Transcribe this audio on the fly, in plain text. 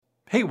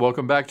Hey,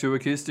 welcome back to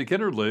Acoustic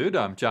Interlude.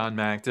 I'm John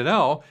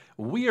McDonnell.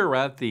 We are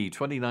at the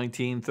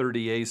 2019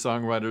 30A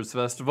Songwriters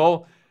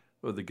Festival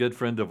with a good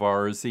friend of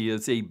ours. He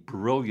is a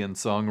brilliant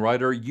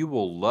songwriter. You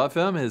will love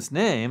him. His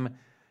name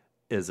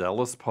is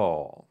Ellis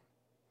Paul.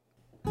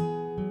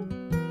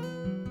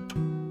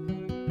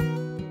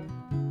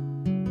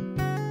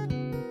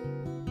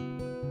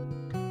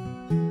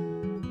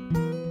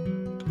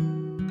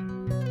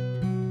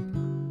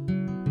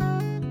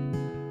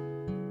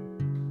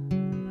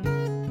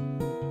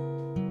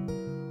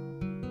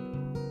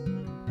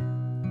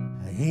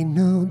 Ain't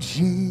no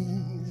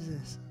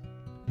Jesus,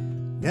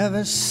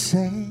 never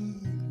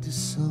saved a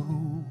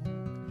soul,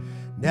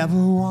 never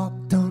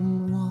walked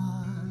on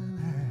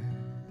water,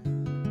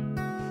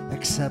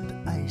 except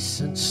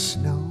ice and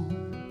snow.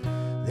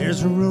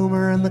 There's a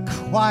rumor in the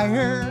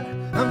choir,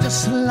 I'm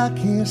just the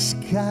luckiest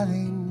guy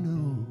they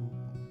know.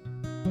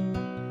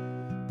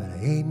 But I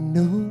ain't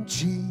no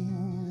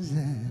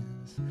Jesus,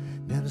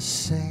 never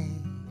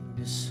saved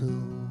a soul.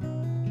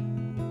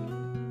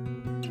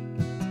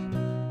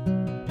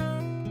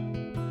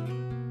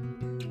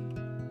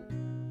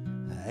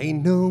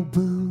 Ain't no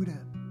Buddha,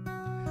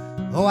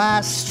 oh,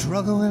 I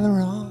struggle with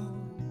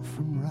wrong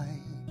from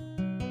right.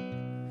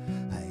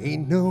 I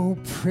ain't no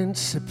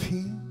Prince of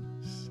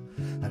Peace,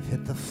 I've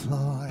hit the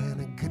floor in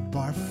a good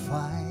bar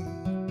fight.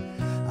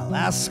 I'll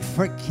ask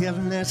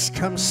forgiveness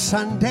come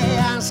Sunday,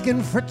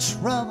 asking for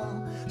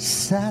trouble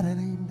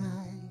Saturday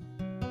night.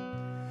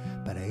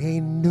 But I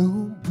ain't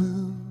no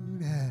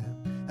Buddha,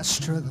 I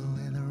struggle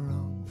with the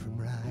wrong from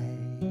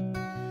right.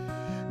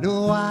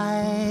 No,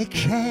 I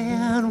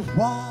can't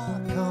walk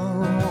on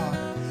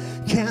water,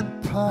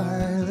 can't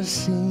part the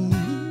sea.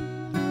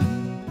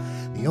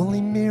 The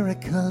only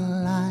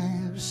miracle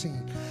I've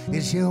seen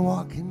is you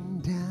walking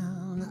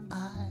down the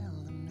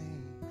aisle to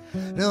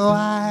me. No,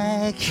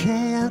 I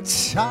can't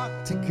talk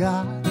to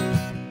God,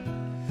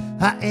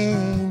 I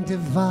ain't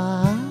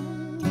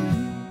divine.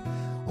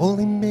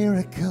 Only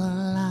miracle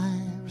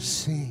I've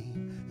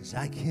seen is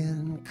I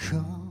can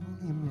call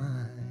you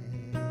mine.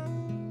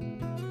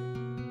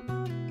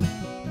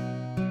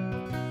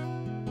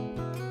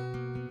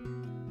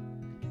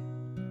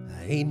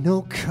 Ain't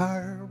no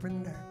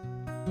carpenter,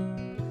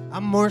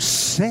 I'm more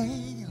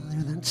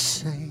sailor than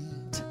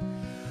saint.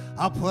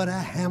 I'll put a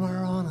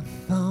hammer on a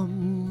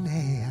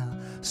thumbnail,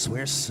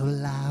 swear so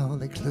loud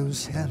they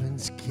close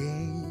heaven's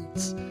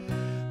gates.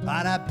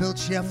 But I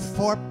built you a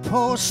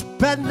four-post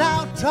bed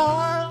now,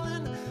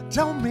 darling,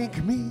 don't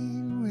make me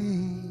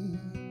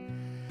wait.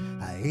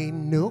 I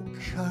ain't no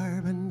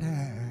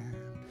carpenter,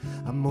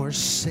 I'm more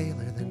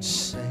sailor than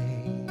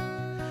saint.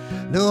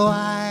 No,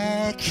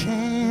 I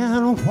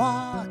can't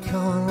walk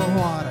on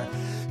water,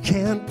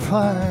 can't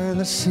part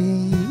the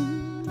sea.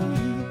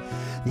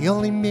 The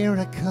only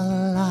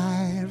miracle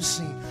I've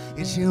seen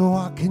is you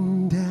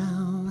walking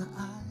down the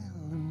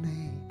aisle to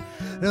me.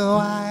 No,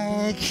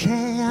 I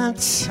can't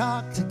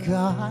talk to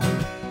God,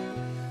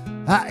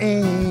 I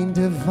ain't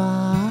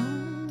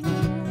divine.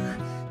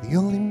 The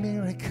only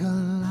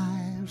miracle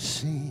I've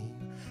seen,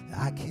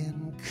 I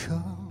can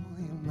call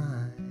you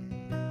mine.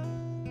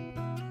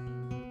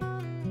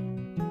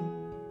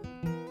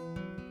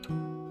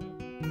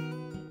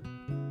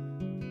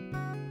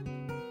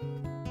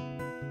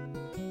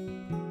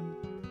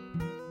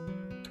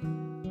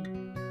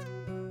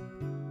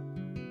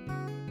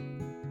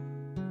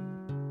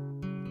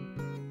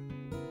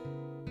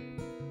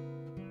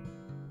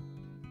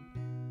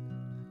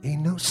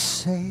 Ain't no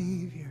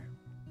savior,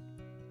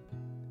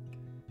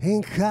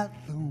 ain't got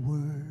the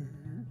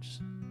words.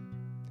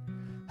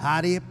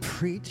 How do you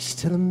preach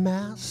to the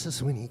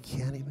masses when you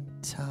can't even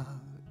talk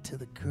to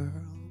the girl?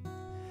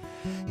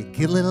 You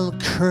get a little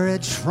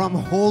courage from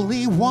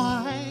holy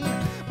wine,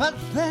 but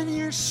then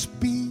your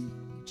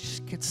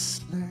speech gets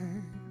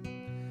slurred.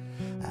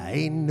 I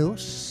ain't no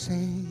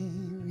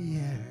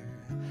savior,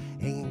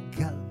 ain't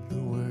got the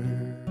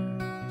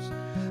words.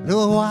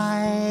 No,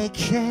 I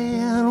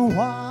can't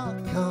walk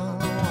on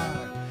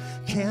water,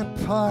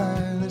 can't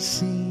part the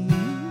sea.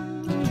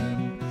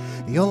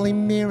 The only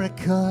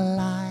miracle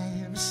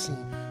I've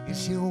seen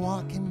is you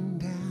walking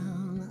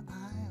down the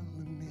aisle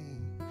to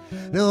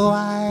me. No,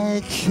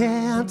 I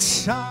can't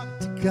talk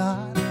to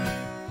God,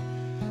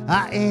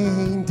 I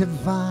ain't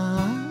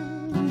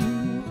divine.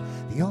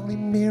 The only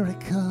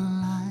miracle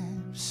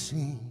I've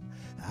seen,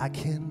 I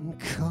can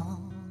call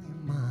you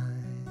mine.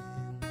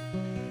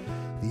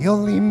 The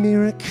only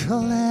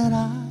miracle that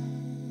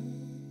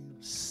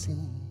I've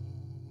seen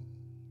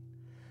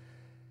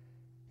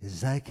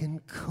is I can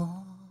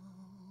call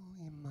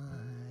you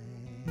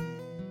mine.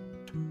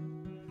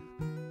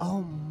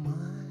 Oh,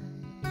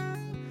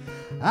 mine,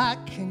 I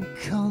can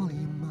call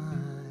you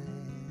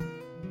mine.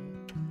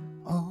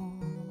 Oh,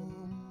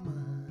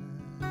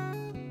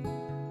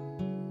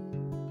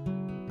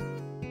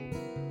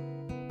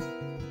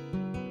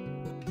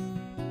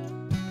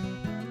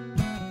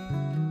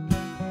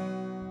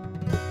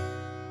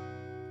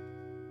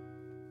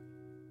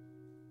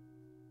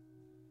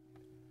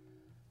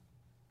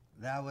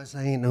 that was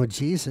I Ain't No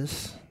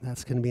Jesus.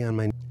 That's going to be on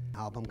my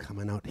album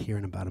coming out here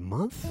in about a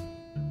month.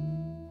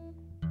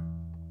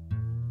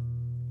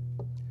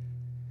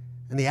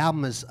 And the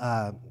album is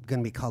going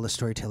to be called The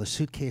Storyteller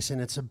Suitcase,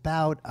 and it's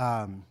about,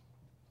 I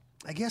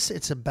guess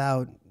it's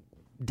about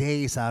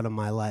days out of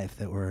my life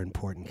that were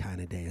important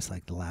kind of days,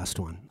 like the last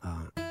one.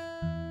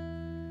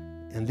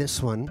 And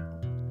this one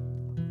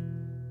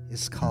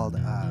is called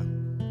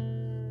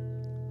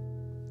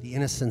The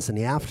Innocence in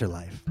the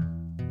Afterlife.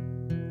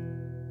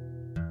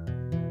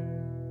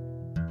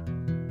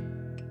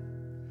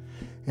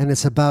 And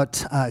it's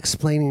about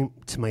explaining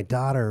to my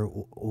daughter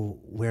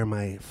where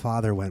my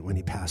father went when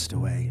he passed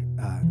away.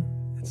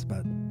 It's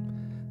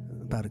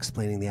about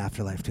explaining the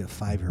afterlife to a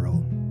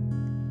 5-year-old.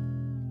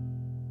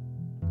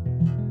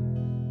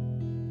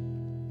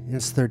 And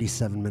it's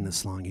 37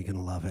 minutes long. You're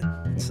gonna love it.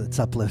 It's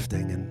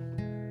uplifting and.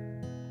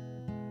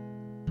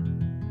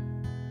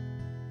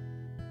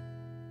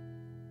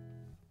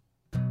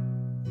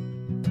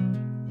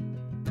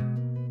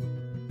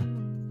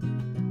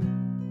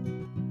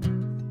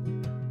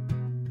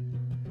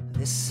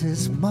 This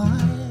is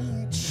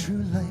my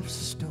true life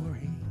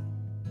story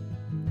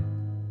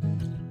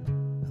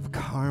of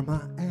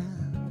karma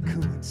and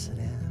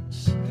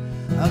coincidence,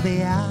 of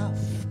the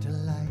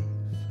afterlife,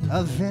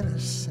 of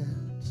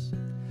innocence,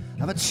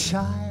 of a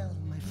child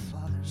my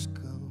father's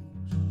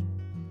ghost.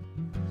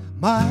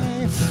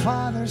 My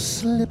father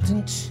slipped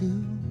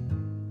into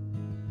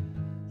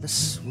the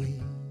sweet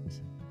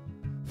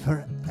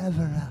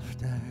forever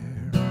after,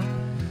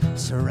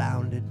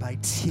 surrounded by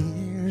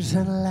tears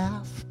and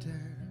laughter.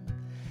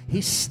 He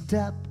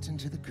stepped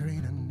into the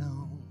great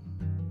unknown,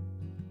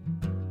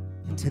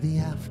 into the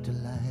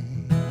afterlife.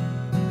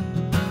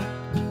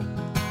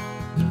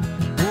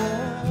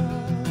 Oh,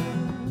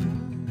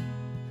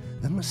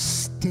 the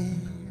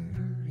mysterious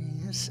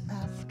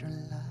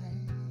afterlife.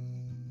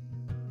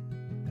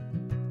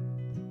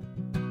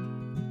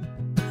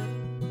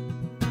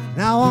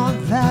 Now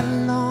on that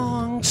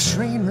long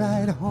train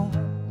ride home,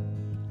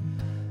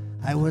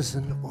 I was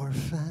an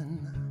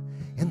orphan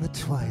in the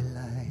twilight,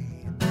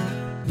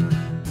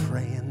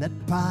 praying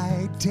that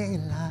by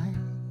daylight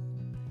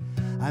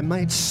I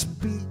might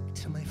speak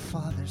to my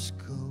father's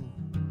ghost.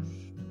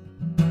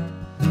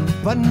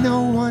 But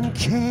no one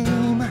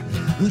came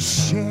who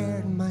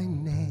shared my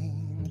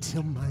name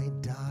till my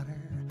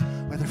daughter,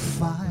 with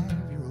her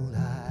 5-year-old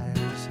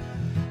eyes,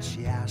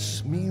 she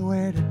asked me,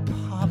 where did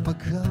Papa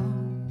go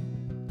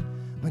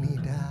when he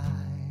died?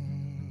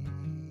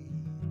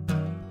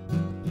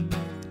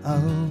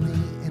 Oh,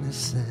 the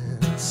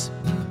innocence.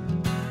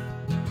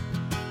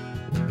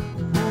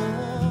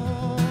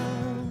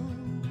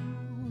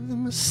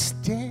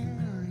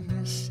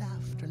 Mysterious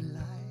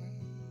afterlife.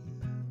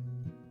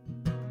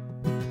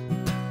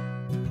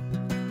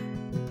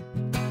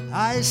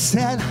 I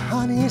said,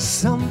 honey,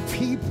 some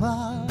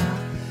people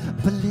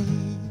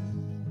believe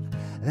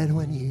that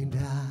when you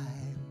die,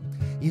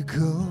 you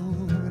go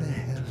to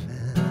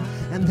heaven,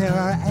 and there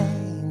are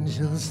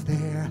angels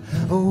there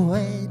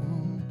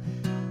awaiting.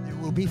 There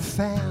will be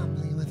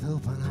family with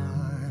open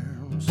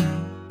arms.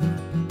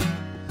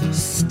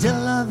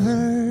 Still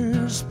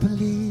others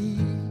believe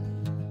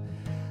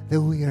that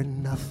we are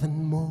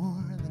nothing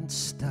more than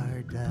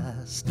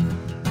stardust.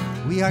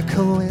 We are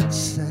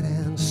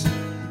coincidence,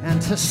 and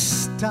to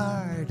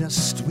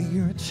stardust we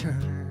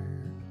return.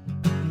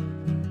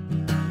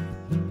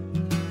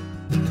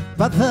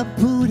 But the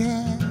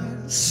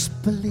Buddhists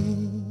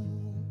believe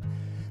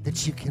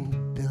that you can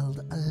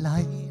build a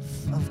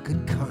life of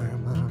good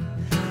karma,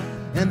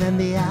 and then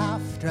the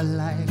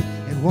afterlife,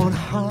 it won't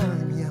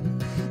harm you.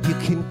 You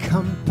can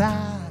come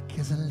back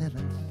as a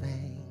living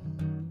thing,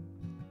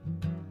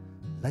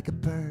 like a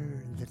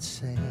bird that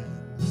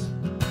sings.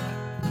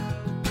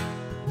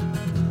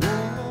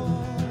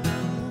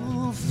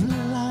 Oh,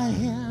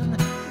 flying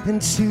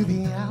into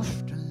the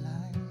afterlife.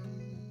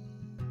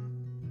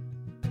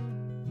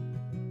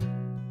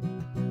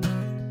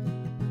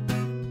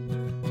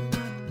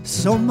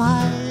 So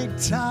my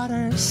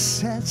daughter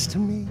says to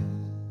me,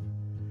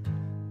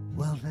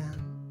 well then,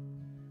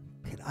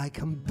 could I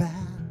come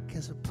back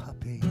as a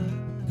puppy?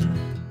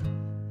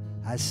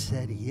 I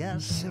said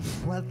yes,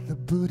 if what the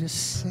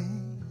Buddhists say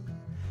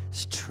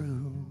is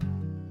true.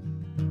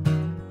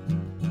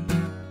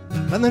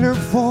 And then her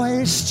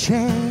voice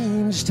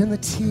changed and the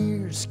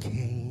tears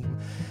came.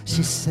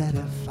 She said,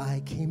 if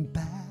I came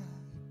back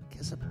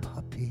as a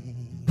puppy,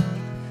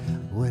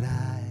 would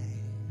I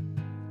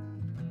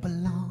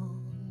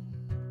belong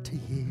to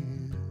you?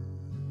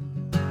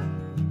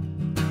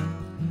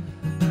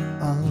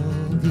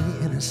 Oh, the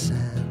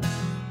innocence,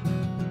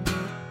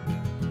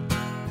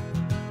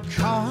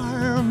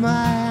 karma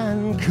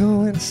and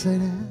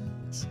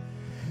coincidence,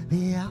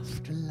 the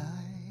afterlife,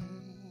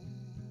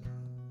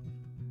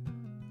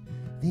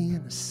 the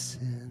innocence,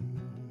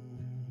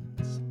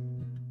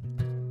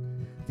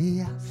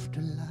 the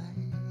afterlife,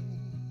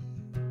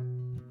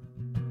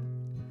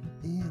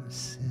 the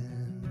innocence.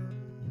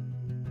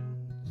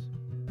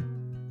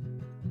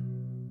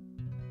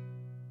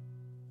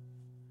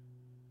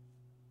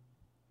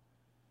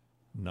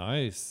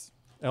 Nice.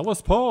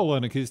 Ellis Paul,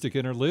 an acoustic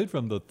interlude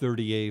from the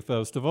 30A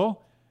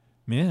Festival.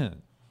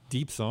 Man,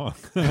 deep song.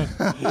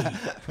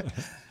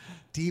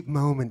 Deep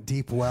moment,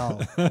 deep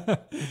well.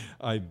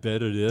 I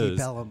bet it is. Deep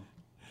Ellum.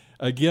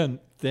 Again,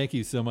 thank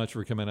you so much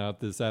for coming out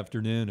this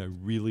afternoon. I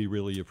really,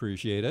 really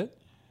appreciate it.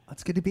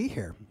 It's good to be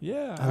here.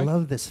 Yeah. I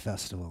love this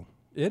festival.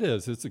 It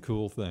is. It's a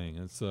cool thing.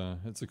 It's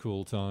a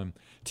cool time.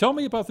 Tell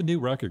me about the new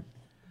record.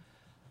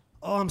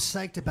 Oh, I'm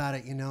psyched about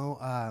it.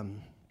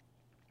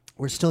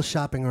 We're still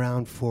shopping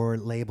around for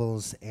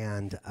labels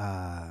and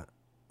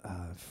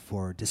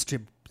for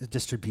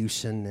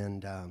distribution,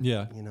 and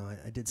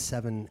I did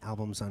 7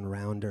 albums on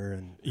Rounder,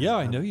 and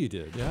I know you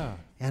did. Yeah,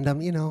 and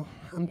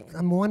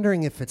I'm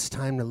wondering if it's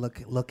time to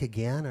look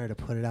again or to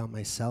put it out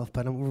myself.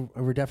 But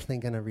we're definitely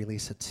going to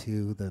release it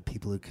to the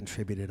people who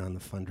contributed on the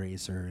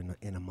fundraiser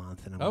in a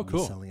month, and I'm going to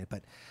be selling it.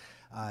 But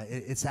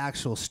its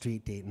actual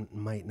street date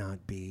might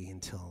not be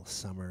until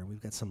summer.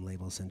 We've got some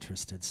labels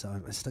interested,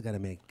 so I still got to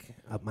make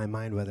up my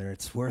mind whether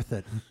it's worth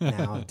it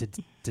now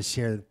to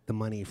share the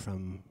money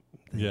from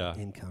the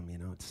income.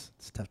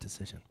 It's a tough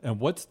decision. And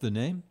what's the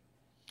name?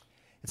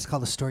 It's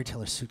called The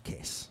Storyteller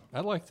Suitcase.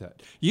 I like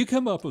that. You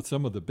come up with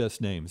some of the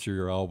best names for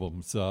your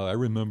albums. I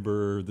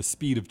remember The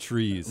Speed of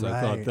Trees. Right.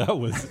 I thought that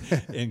was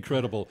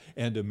incredible.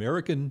 And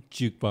American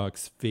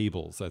Jukebox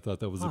Fables. I thought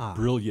that was a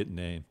brilliant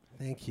name.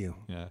 Thank you.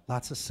 Yeah.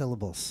 Lots of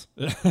syllables.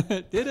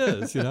 It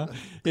is,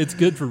 It's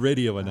good for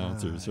radio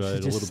announcers, right? A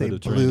little bit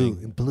of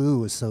training. Blue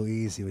was so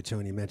easy with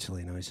Joni Mitchell,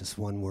 it's just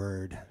one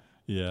word.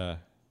 Yeah.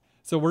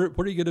 So what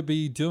are you going to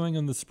be doing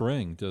in the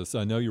spring?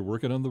 I know you're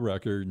working on the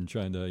record and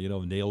trying to,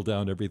 nail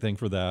down everything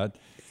for that.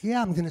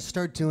 Yeah, I'm going to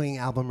start doing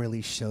album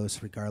release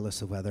shows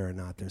regardless of whether or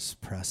not there's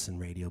press and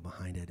radio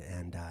behind it.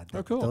 And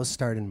cool. Those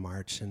start in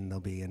March, and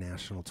there'll be a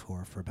national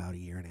tour for about a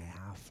year and a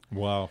half.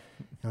 Wow.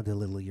 I'll do a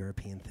little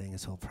European thing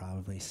as well,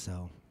 probably.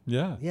 So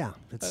yeah.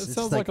 It's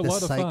sounds like a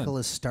lot of fun. The cycle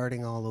is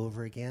starting all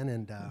over again,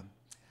 and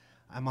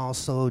I'm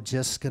also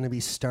just going to be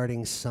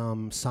starting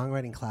some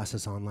songwriting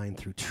classes online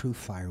through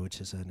TrueFire, which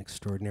is an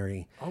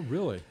extraordinary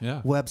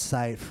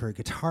website for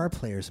guitar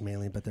players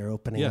mainly, but they're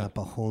opening up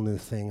a whole new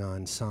thing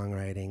on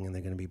songwriting, and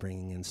they're going to be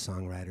bringing in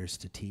songwriters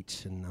to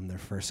teach, and I'm their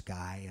first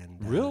guy. And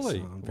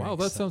really? Wow,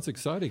 that sounds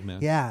exciting, man.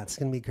 Yeah, it's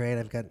going to be great.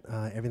 I've got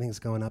everything's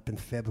going up in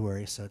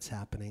February, so it's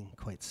happening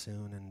quite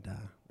soon. And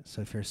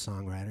so if you're a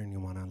songwriter and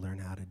you want to learn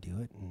how to do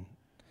it,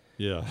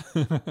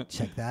 and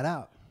check that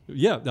out.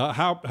 Yeah.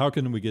 How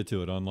can we get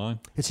to it online?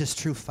 It's just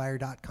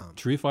truefire.com.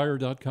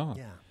 Truefire.com.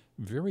 Yeah.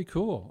 Very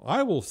cool.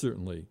 I will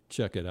certainly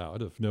check it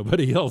out if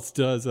nobody else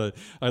does. I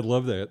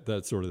love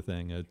that sort of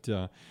thing.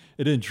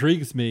 It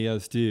intrigues me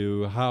as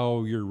to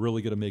how you're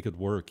really going to make it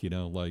work,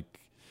 like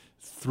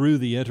through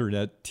the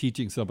internet,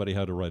 teaching somebody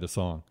how to write a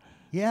song.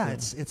 Yeah,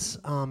 it's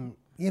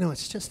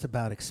just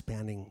about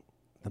expanding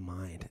the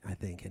mind, I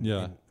think.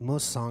 And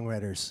most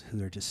songwriters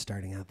who are just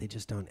starting out, they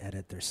just don't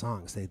edit their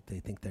songs. They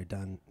think they're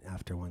done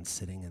after one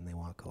sitting, and they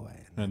walk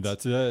away. And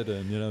that's it.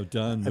 And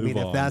done. Move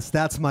on. If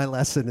that's my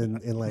lesson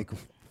in like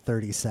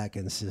 30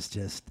 seconds, is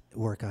just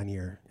work on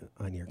your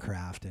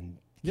craft and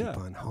keep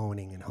on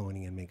honing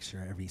and make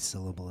sure every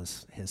syllable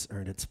has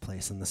earned its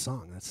place in the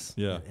song. That's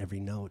every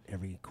note,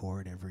 every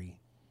chord, every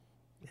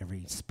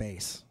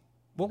space.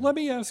 Well, let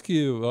me ask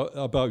you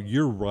about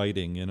your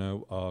writing.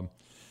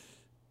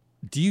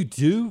 Do you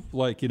do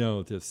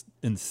this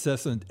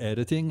incessant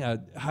editing?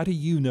 How do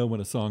you know when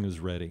a song is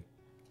ready?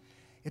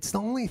 It's the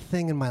only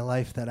thing in my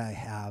life that I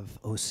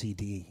have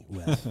OCD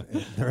with.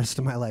 The rest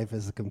of my life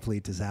is a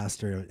complete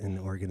disaster in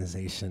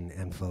organization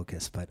and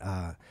focus. But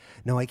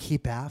no, I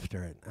keep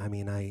after it. I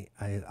mean,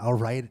 I'll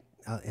write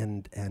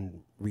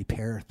and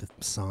repair the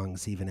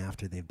songs even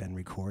after they've been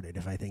recorded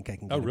if I think I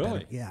can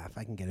get if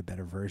I can get a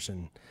better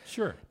version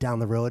down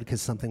the road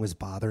because something was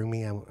bothering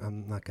me.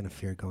 I'm not going to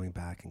fear going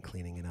back and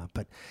cleaning it up.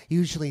 But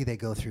usually they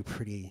go through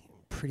pretty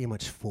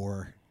much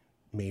 4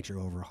 major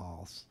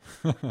overhauls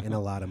and a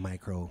lot of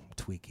micro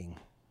tweaking.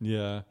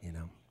 Yeah.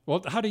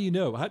 Well, how do you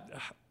know?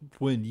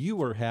 When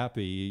you are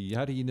happy,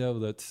 how do you know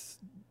that's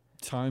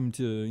time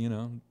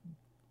to,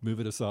 move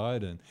it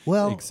aside and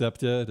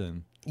accept it?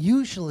 And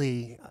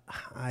usually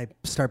I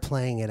start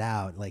playing it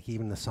out, like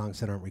even the songs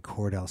that aren't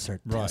recorded, I'll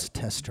start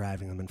test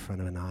driving them in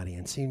front of an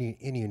audience. And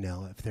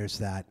if there's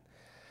that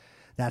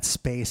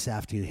space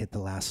after you hit the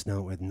last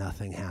note where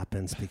nothing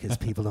happens because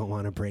people don't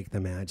want to break the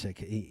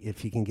magic,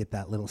 if you can get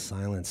that little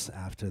silence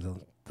after the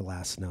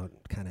last note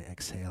kind of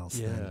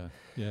exhales.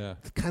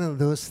 Kind of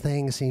those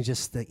things, and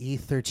the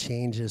ether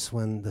changes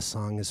when the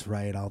song is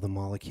right, all the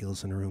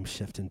molecules in a room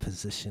shift in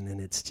position,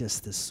 and it's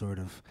just this sort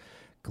of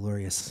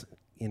glorious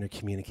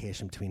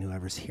intercommunication between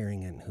whoever's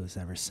hearing it and who's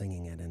ever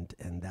singing it,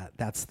 and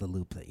that's the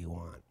loop that you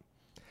want,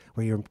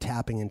 where you're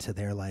tapping into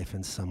their life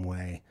in some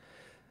way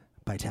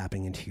by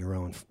tapping into your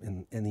own,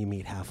 and you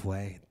meet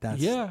halfway.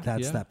 That's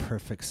that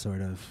perfect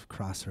sort of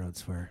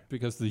crossroads where,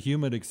 because the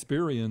human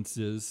experience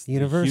is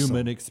universal. The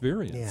human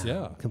experience.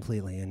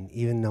 Completely. And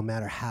even no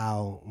matter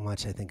how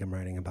much I think I'm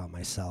writing about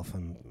myself,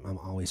 I'm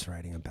always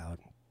writing about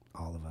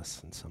all of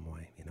us in some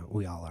way.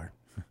 We all are.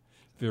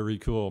 Very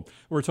cool.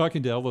 We're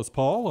talking to Ellis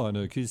Paul on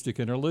Acoustic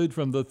Interlude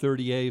from the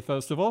 30A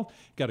Festival.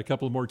 Got a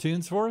couple more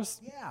tunes for us?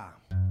 Yeah.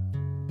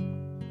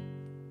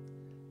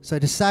 So I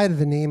decided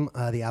to name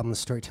the album The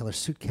Storyteller's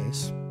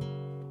Suitcase.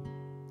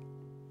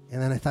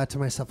 And then I thought to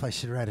myself I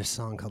should write a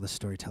song called The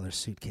Storyteller's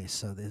Suitcase.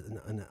 So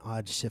an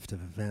odd shift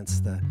of events.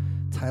 The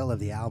title of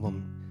the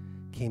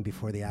album came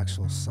before the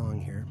actual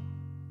song here.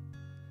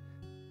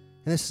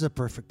 And this is a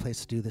perfect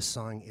place to do this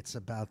song. It's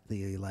about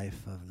the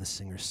life of the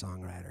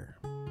singer-songwriter.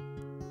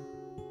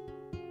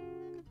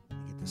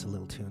 Get this a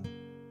little tune.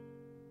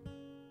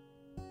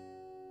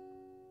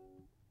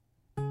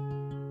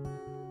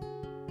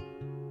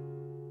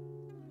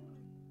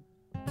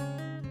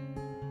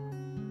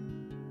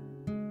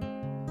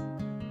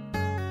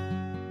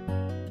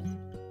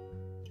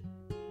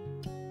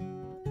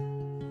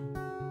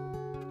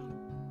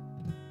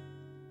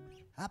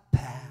 I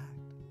packed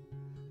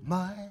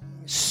my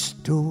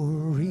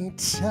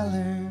storyteller's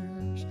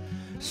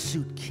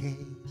suitcase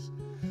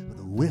with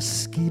a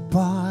whiskey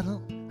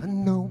bottle, a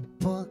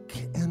notebook,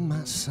 and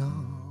my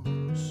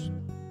songs.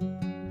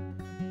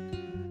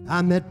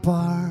 I met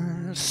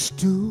bar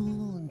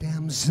stool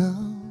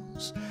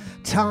damsels,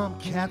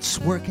 tomcats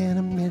working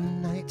a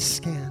midnight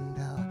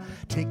scandal.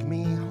 Take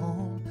me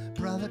home,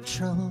 brother,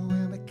 trouble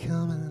will be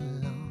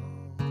coming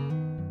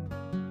along.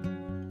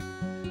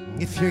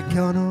 If you're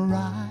gonna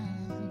ride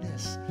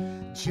this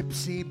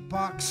gypsy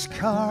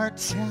boxcar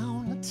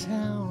town to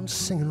town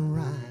singing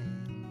rhymes,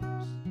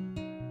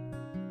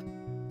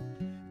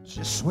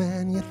 just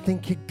when you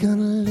think you're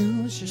gonna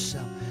lose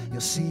yourself,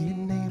 you'll see your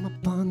name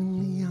up on the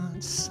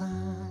neon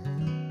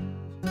sign.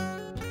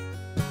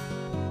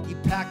 He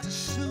packed a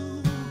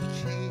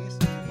suitcase,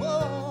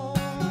 whoa,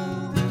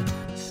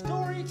 the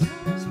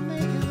storyteller's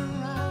making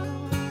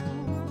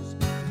rounds.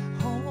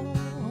 Oh,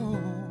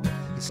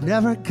 he's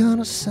never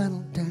gonna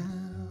settle down.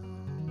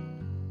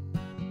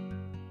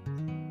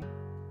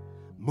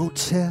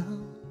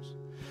 Motels,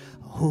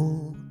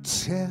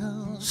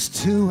 hotels,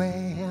 2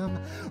 a.m.,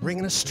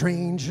 ringing a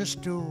stranger's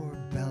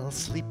doorbell,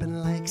 sleeping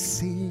like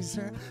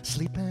Caesar,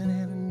 sleeping in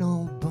an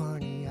old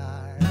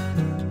barnyard.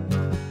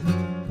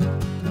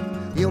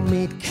 You'll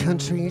meet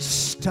country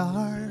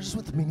stars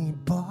with mini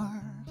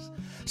bars,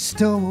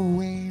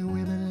 stowaway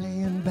women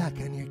laying back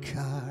on your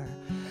car,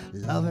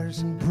 lovers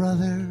and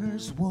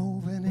brothers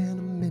woven in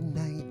a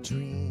midnight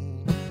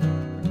dream.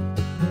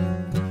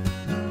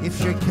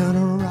 If you're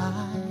gonna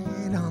ride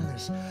on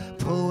this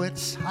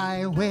poet's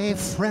highway,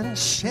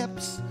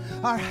 friendships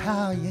are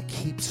how you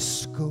keep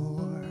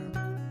score.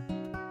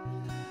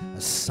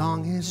 A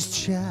song is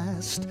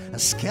just a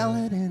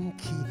skeleton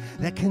key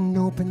that can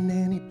open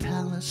any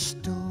palace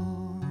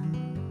door.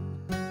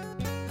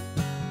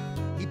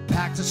 He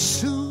packed a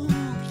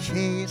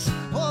suitcase,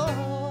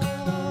 oh,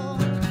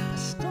 a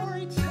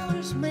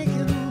storyteller's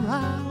making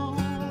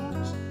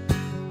rounds.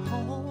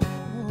 Oh,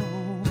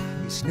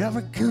 he's never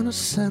gonna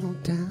settle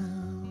down.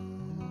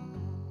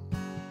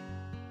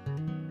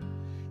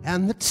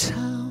 And the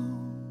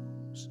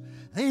towns,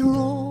 they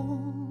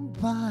roll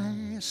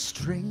by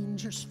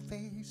strangers'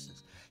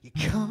 faces you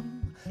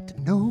come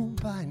to know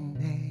by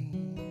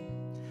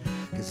name,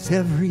 'cause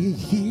every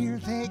year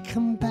they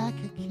come back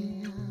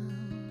again.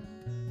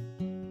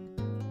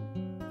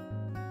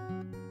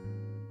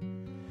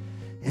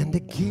 And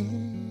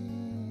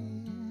again,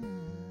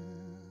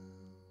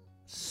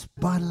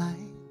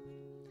 spotlight,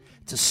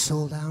 it's a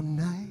sold-out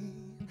night.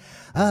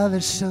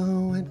 Others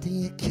so empty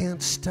you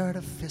can't start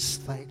a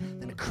fist fight.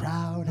 Then a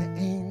crowd of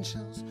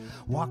angels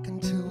walk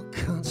into a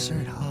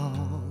concert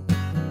hall.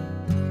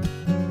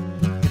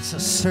 It's a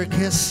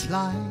circus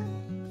life.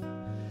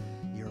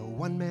 You're a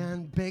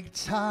one-man big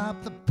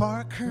top, the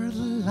barker, the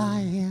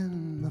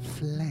lion, the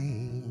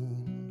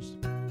flames.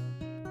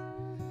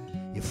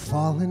 You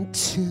fall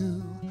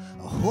into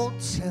a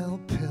hotel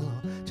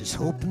pillow, just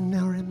hoping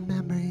they'll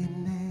remember your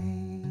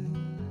name.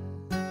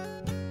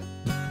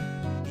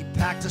 He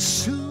packed a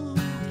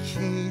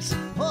suitcase,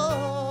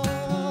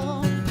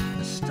 oh,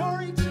 the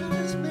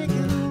storyteller's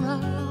making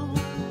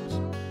rounds.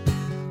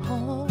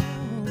 Oh,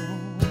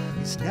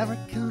 he's never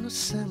gonna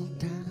settle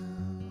down.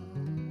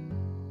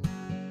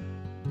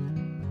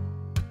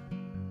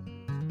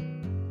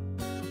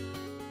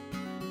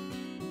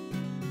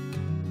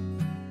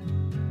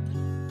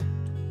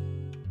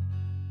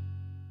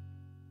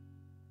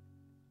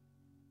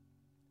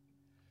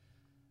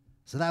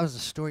 So that was the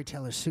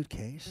Storyteller's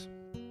Suitcase.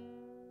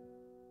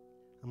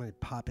 I'm going to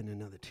pop in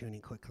another tuning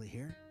quickly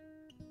here.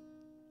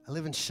 I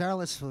live in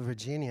Charlottesville,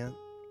 Virginia.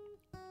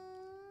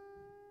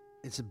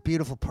 It's a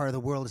beautiful part of the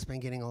world. It's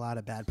been getting a lot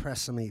of bad press.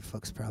 Some of you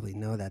folks probably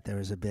know that there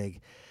was a big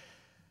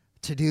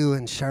to-do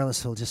in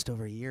Charlottesville just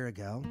over a year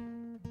ago.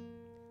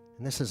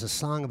 And this is a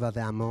song about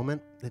that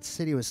moment. The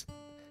city was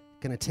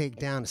going to take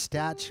down a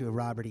statue of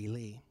Robert E.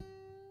 Lee.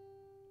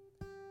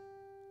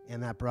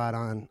 And that brought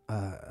on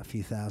a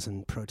few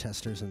thousand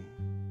protesters, and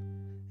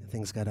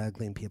things got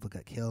ugly, and people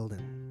got killed.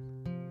 And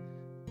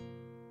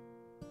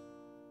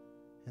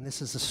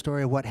this is the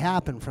story of what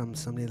happened from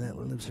somebody that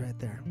lives right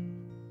there.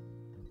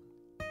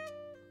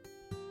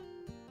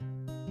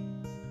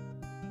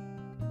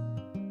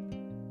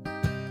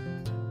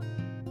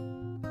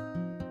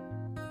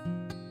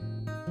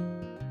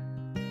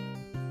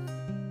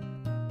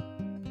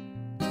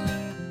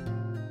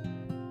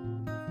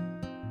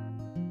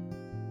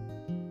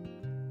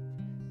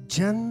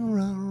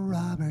 General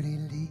Robert E.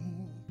 Lee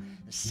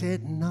is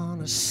sitting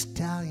on a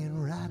stallion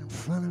right in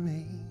front of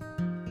me.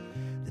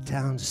 The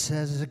town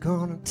says they're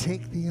gonna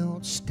take the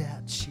old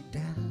statue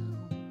down.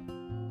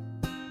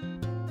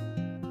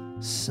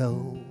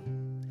 So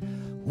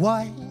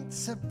white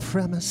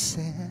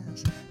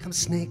supremacists come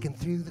snaking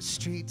through the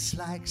streets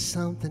like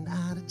something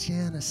out of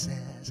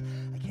Genesis.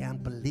 I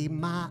can't believe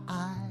my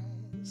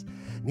eyes.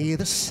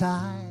 Neither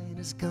side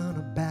is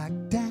gonna back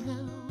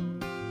down.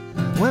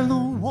 When the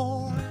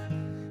war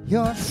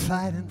you're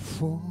fighting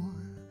for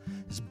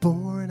is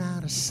born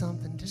out of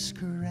something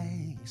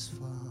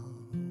disgraceful,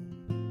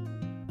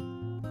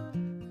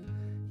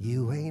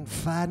 you ain't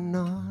fighting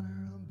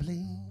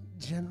honorably,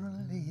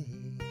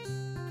 generally.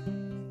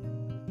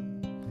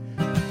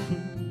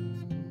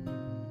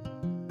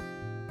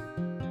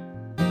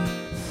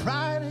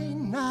 Friday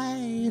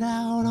night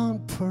out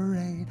on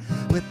parade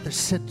with their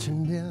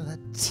citronella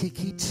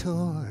tiki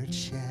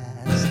torches.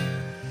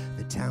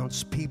 The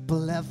townspeople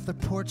left their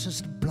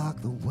porches to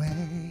block the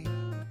way,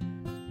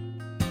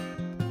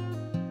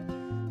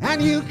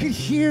 and you could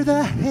hear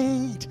the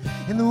hate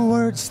in the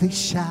words they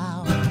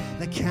shout.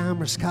 The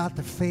cameras caught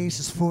their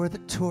faces for the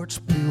torch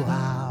blew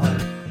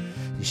out.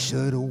 You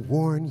should have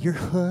worn your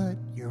hood,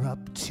 you're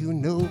up to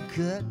no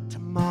good.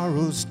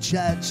 Tomorrow's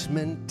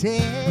judgment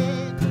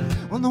day.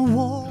 When the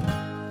war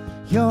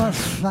you're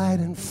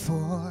fighting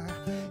for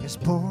is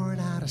born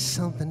out of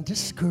something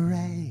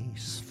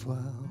disgraceful,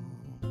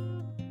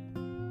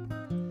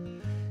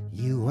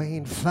 you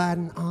ain't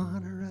fighting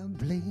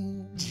honorably,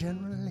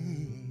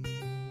 generally.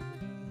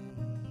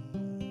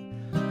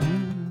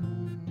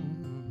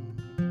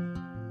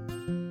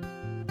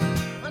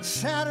 On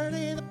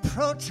Saturday, the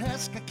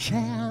protest got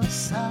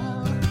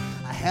canceled.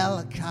 A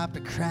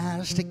helicopter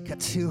crashed, it got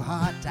too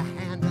hot to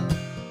handle.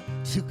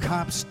 2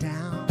 cops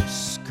down,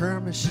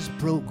 skirmishes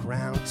broke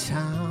round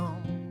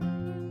town.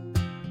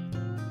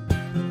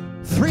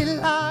 3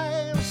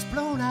 lives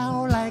blown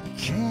out like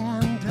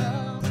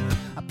candles.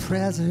 A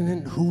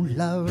president who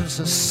loves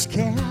a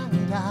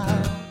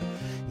scandal.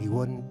 He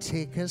wouldn't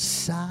take a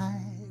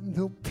side,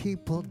 though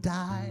people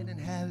died and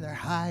had their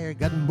hire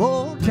got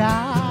mowed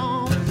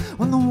down.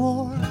 When the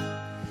war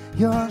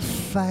you're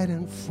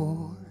fighting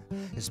for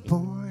is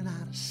born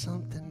out of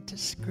something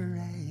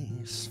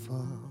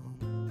disgraceful,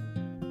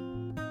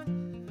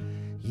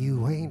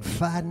 you ain't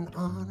fighting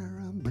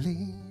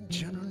honorably,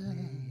 generally.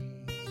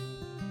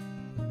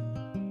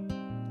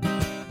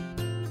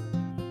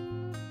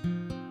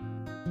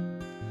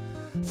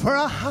 For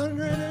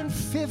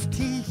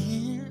 150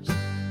 years,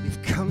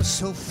 we've come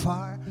so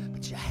far,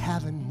 but you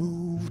haven't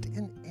moved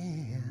an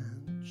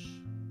inch.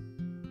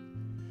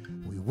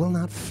 We will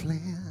not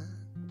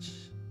flinch.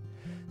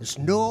 There's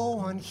no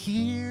one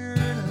here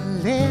to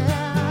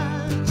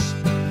lynch.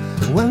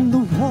 When the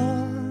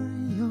war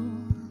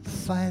you're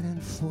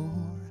fighting for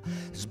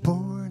is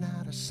born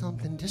out of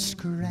something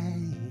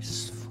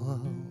disgraceful,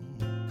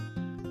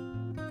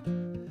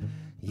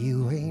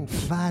 you ain't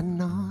fighting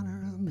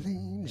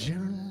honorably,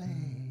 generally,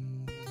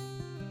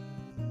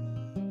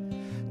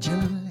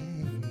 generally,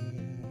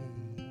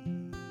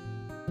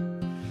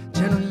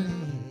 generally.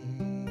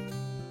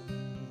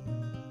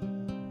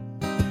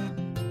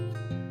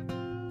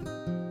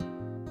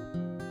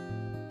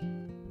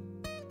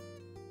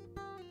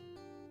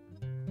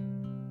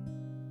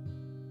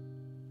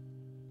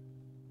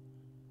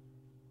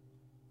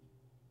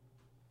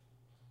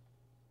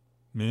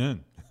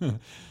 Man,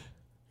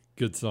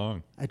 good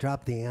song. I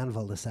dropped the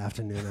anvil this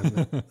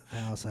afternoon.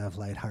 I also have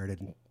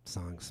lighthearted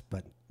songs,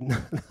 but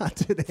not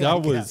today.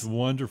 That was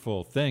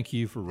wonderful. Thank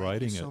you for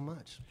writing it. Thank you so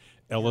much.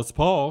 Ellis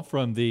Paul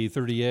from the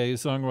 30A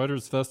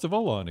Songwriters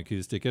Festival on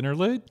Acoustic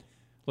Interlude.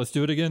 Let's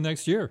do it again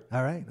next year.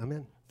 All right, I'm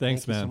in.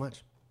 Thanks, Thank you man. so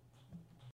much.